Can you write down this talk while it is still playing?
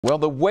Well,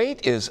 the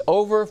wait is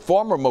over.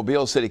 Former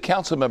Mobile City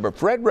Council member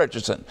Fred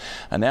Richardson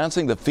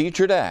announcing the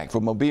featured act for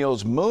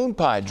Mobile's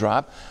MoonPie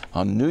drop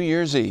on New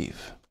Year's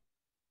Eve.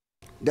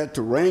 That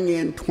to ring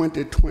in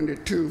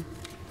 2022,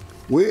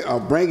 we are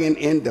bringing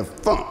in the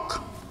funk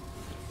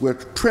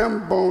with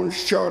Trombone,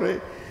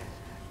 Shorty,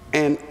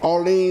 and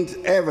Orleans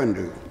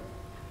Avenue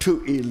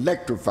to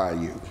electrify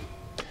you.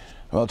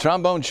 Well,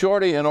 Trombone,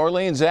 Shorty, and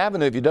Orleans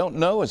Avenue, if you don't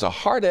know, is a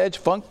hard-edge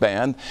funk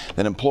band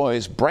that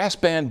employs brass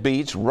band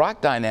beats,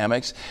 rock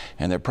dynamics,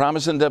 and they're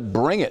promising to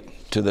bring it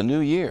to the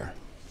new year.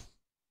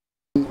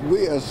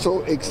 We are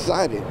so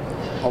excited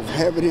of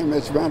having him.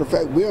 As a matter of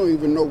fact, we don't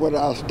even know whether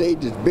our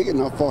stage is big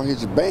enough for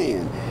his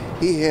band.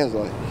 He has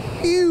a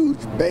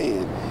huge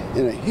band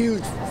and a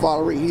huge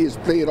following. He has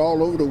played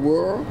all over the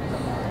world,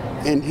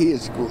 and he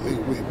is,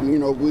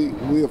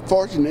 we are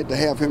fortunate to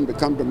have him to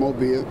come to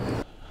Mobile.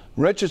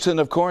 Richardson,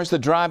 of course, the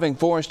driving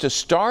force to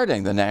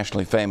starting the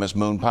nationally famous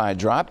MoonPie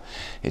drop.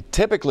 It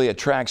typically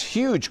attracts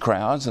huge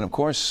crowds, and of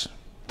course,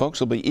 folks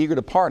will be eager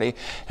to party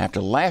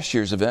after last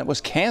year's event was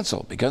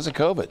canceled because of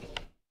COVID.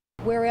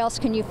 Where else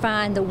can you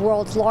find the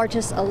world's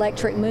largest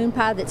electric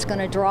MoonPie that's going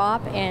to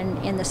drop? And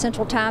in the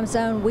Central Time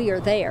Zone, we are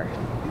there.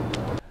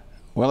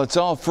 Well, it's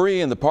all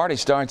free, and the party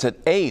starts at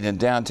 8 in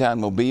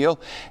downtown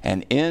Mobile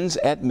and ends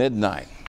at midnight.